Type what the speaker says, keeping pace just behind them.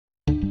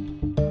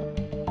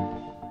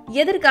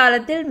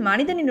எதிர்காலத்தில்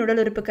மனிதனின் உடல்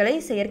உறுப்புகளை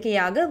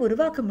செயற்கையாக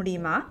உருவாக்க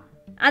முடியுமா?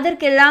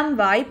 அதற்கெல்லாம்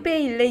வாய்ப்பே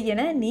இல்லை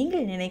என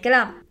நீங்கள்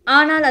நினைக்கலாம்.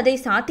 ஆனால் அதை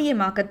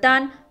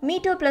சாத்தியமாக்கத்தான்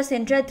மீட்டோ பிளஸ்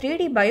என்ற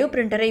 3D பயோ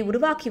பிரிண்டரை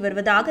உருவாக்கி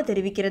வருவதாக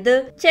தெரிவிக்கிறது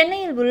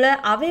சென்னையில் உள்ள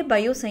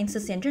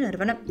avaybiosciences என்ற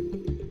நிறுவனம்.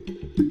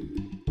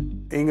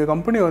 எங்கள்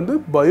கம்பெனி வந்து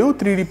பயோ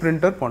 3D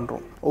பிரிண்டர்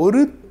பண்ணுறோம்.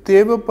 ஒரு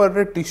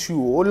தேவைப்படுற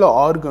டிஷ்யூவோ இல்லை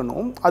ஆர்கனோ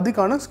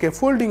அதுக்கான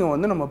ஸ்கெஃபோல்டிங்கை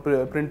வந்து நம்ம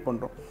பிரிண்ட்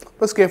பண்ணுறோம்.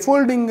 இப்போ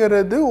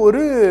ஸ்கெஃபோல்டிங்கிறது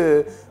ஒரு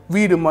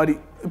வீடு மாதிரி.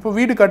 இப்போ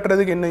வீடு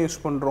கட்டுறதுக்கு என்ன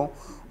யூஸ் பண்ணுறோம்?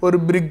 ஒரு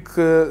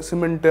பிரிக்கு,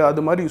 சிமெண்ட்டு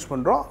அது மாதிரி யூஸ்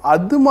பண்ணுறோம்.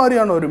 அது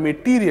மாதிரியான ஒரு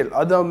மெட்டீரியல்,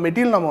 அந்த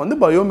மெட்டீரியல் நம்ம வந்து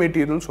பயோ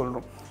மெட்டீரியல்னு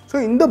சொல்கிறோம். ஸோ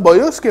இந்த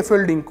பயோ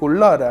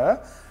ஸ்கெஃபோல்டிங்குள்ளார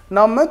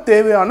நம்ம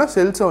தேவையான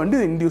செல்ஸை வந்து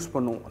இன்டியூஸ்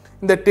பண்ணுவோம்.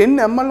 இந்த 10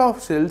 ml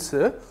ஆஃப்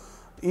செல்ஸு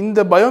இந்த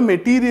பயோ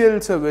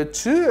மெட்டீரியல்ஸை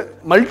வச்சு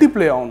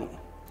மல்டிப்ளை ஆகணும்.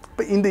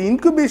 இப்போ இந்த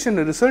இன்குபேஷன்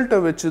ரிசல்ட்டை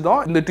வச்சு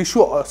தான் இந்த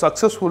டிஷ்யூ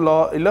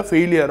சக்ஸஸ்ஃபுல்லாக இல்லை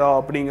ஃபெயிலியரா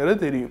அப்படிங்கிறது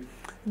தெரியும்.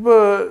 இப்போ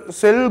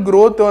செல்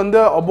க்ரோத் வந்து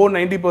அபோவ்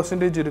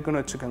 90%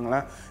 இருக்குன்னு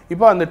வச்சுக்கோங்களேன்.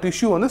 இப்போ அந்த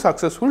டிஷ்யூ வந்து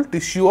சக்ஸஸ்ஃபுல்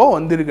டிஷ்யூவாக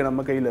வந்திருக்கு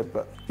நம்ம கையில்.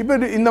 இப்போ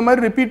இந்த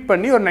மாதிரி ரிப்பீட்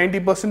பண்ணி ஒரு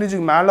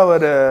 90% மேலே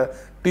வர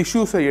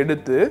டிஷ்யூஸை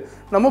எடுத்து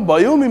நம்ம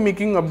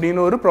பயோமிமிக்கிங் அப்படின்னு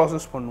ஒரு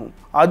ப்ராசஸ் பண்ணுவோம்.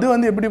 அது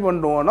வந்து எப்படி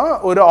பண்ணுவோம்னா,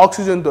 ஒரு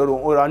ஆக்சிஜன்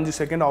தருவோம், ஒரு 5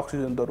 செகண்ட்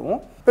ஆக்சிஜன்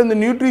தருவோம். இப்போ இந்த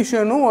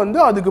நியூட்ரிஷனும் வந்து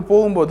அதுக்கு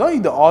போகும்போது தான்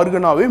இது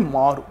ஆர்கனாகவே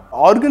மாறும்.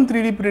 ஆர்கன்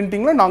 3D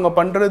பிரிண்டிங்கில் நாங்கள்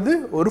பண்ணுறது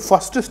ஒரு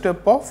ஃபஸ்ட்டு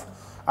ஸ்டெப் ஆஃப்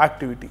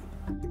ஆக்டிவிட்டி.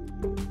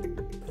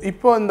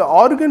 இப்போ இந்த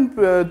ஆர்கன்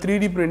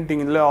 3D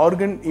பிரிண்டிங் இல்லை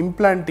ஆர்கன்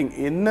இம்ப்ளான்டிங்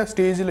என்ன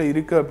ஸ்டேஜில்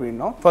இருக்குது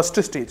அப்படின்னா,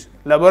 ஃபஸ்ட்டு ஸ்டேஜ்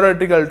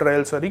லெபரட்டரிக்கல்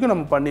ட்ரையல்ஸ் வரைக்கும்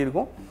நம்ம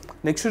பண்ணியிருக்கோம்.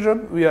 Next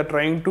step we are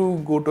trying to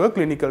go to a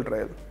clinical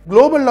trial.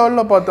 Global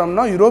லெவலில்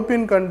பார்த்தோம்னா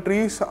European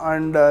countries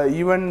and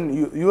even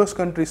US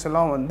countries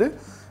எல்லாம் வந்து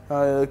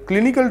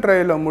கிளினிக்கல்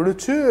ட்ரையலை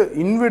முடித்து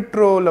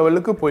இன்விட்ரோ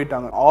லெவலுக்கு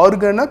போயிட்டாங்க.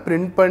 ஆர்கனை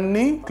பிரிண்ட்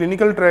பண்ணி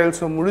கிளினிக்கல்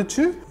ட்ரையல்ஸை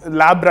முடித்து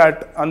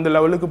லேப்ராட் அந்த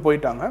லெவலுக்கு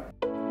போயிட்டாங்க.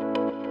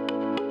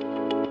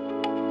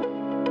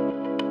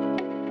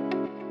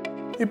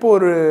 இப்போ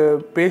ஒரு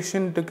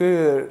பேஷண்ட்டுக்கு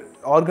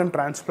ஆர்கன்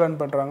டிரான்ஸ்பிளான்ட்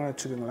பண்ணுறாங்கன்னு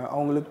வச்சுக்கோங்களேன்.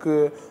 அவங்களுக்கு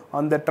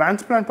அந்த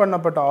டிரான்ஸ்பிளான்ட்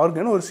பண்ணப்பட்ட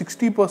ஆர்கன் ஒரு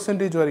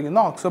 60% வரைக்கும்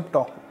தான் அக்செப்ட்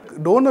ஆகும்.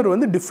 டோனர்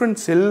வந்து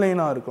டிஃப்ரெண்ட் செல்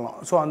லைனாக இருக்கலாம்.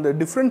 ஸோ அந்த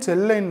டிஃப்ரெண்ட்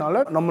செல் லைனால்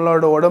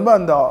நம்மளோட உடம்பு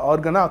அந்த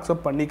ஆர்கனை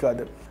அக்செப்ட்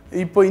பண்ணிக்காது.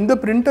 இப்போ இந்த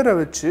பிரிண்டரை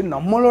வச்சு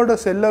நம்மளோட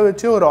செல்லை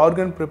வச்சு ஒரு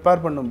ஆர்கன்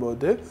ப்ரிப்பேர்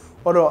பண்ணும்போது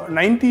ஒரு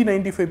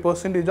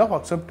 90-95% ஆஃப்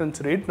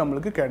அக்செப்டன்ஸ் ரேட்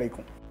நம்மளுக்கு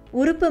கிடைக்கும்.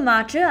 உறுப்பு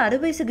மாற்று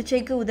அறுவை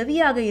சிகிச்சைக்கு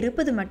உதவியாக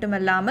இருப்பது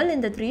மட்டுமல்லாமல்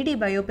இந்த 3D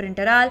பயோ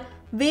பிரிண்டரால்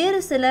வேறு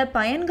சில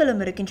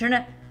பயன்களும் இருக்கின்றன.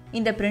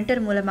 இந்த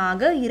பிரிண்டர்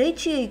மூலமாக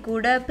இறைச்சியை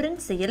கூட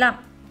பிரிண்ட் செய்யலாம்.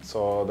 So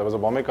there was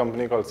a Bombay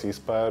company called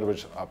C-Spire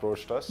which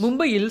approached us.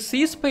 மும்பையில்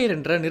C-Spire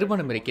என்ற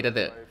நிறுவனம்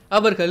இருக்கிறது.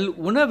 அவர்கள்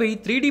உணவை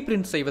 3D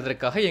பிரிண்ட்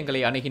செய்வதற்காக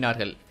எங்களை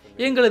அணுகினார்கள்.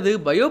 எங்களது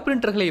பயோ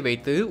பிரிண்டர்களை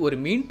வைத்து ஒரு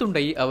மீன்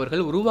துண்டை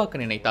அவர்கள்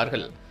உருவாக்க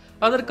நினைத்தார்கள்.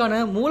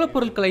 அதற்கான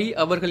மூலப்பொருட்களை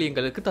அவர்கள்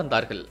எங்களுக்கு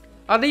தந்தார்கள்.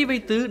 அதை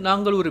வைத்து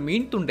நாங்கள் ஒரு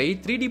மீன் துண்டை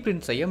 3D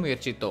பிரிண்ட் செய்ய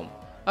முயற்சித்தோம்.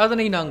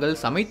 அதனை நாங்கள்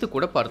சமைத்து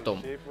கூட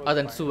பார்த்தோம்.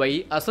 அதன் சுவை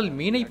அசல்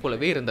மீனை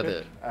போலவே இருந்தது.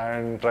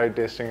 And tried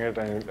tasting it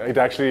and it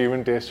actually even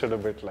tasted a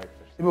bit like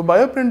fish. இப்போ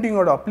பயோ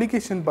பிரிண்டிங்கோட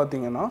அப்ளிகேஷன்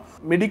பார்த்தீங்கன்னா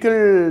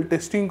மெடிக்கல்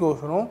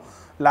டெஸ்டிங்கோசரம்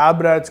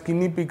லேப்ராட்ஸ்,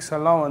 கின்னி பிக்ஸ்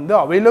எல்லாம் வந்து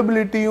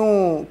அவைலபிலிட்டியும்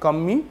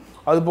கம்மி,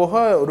 அது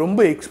போக ரொம்ப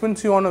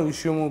எக்ஸ்பென்சிவான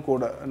விஷயமும்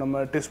கூட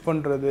நம்ம டெஸ்ட்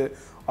பண்ணுறது.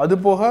 அது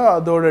போக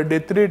அதோட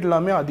டெத் ரேட்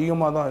எல்லாமே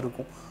அதிகமாக தான்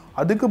இருக்கும்.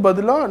 அதுக்கு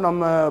பதிலாக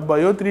நம்ம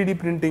பயோ 3D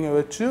பிரிண்டிங்கை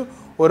வச்சு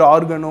ஒரு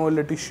ஆர்கனோ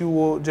இல்லை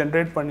டிஷ்யூவோ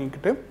ஜென்ரேட்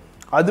பண்ணிக்கிட்டு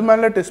அது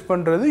மேலே டெஸ்ட்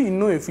பண்ணுறது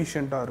இன்னும்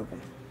எஃபிஷியண்ட்டாக இருக்கும்.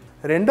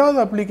 ரெண்டாவது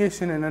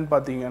அப்ளிகேஷன் என்னென்னு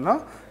பார்த்தீங்கன்னா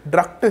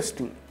ட்ரக்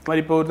டெஸ்டிங்.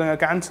 இப்போ ஒருத்தங்க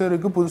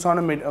கேன்சருக்கு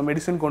புதுசான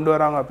மெடிசன் கொண்டு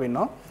வராங்க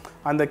அப்படின்னா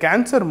அந்த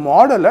கேன்சர்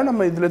மாடலை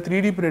நம்ம இதில்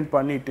 3D பிரிண்ட்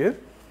பண்ணிவிட்டு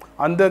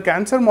அந்த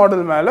கேன்சர்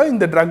மாடல் மேலே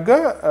இந்த ட்ரக்கை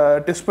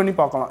டெஸ்ட் பண்ணி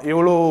பார்க்கலாம்.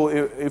 எவ்வளோ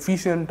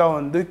எஃபிஷியண்ட்டாக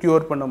வந்து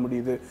க்யூர் பண்ண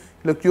முடியுது,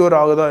 இல்லை க்யூர்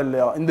ஆகுதா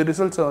இல்லையா, இந்த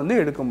ரிசல்ட்ஸை வந்து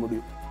எடுக்க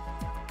முடியும்.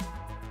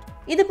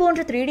 இது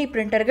போன்ற 3D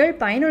பிரிண்டர்கள்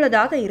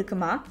பயனுள்ளதாக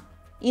இருக்குமா?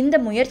 இந்த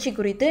முயற்சி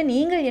குறித்து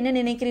நீங்கள் என்ன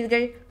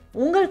நினைக்கிறீர்கள்?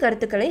 உங்கள்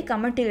கருத்துக்களை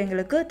கமெண்டில்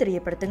எங்களுக்கு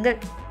தெரியப்படுத்துங்கள்.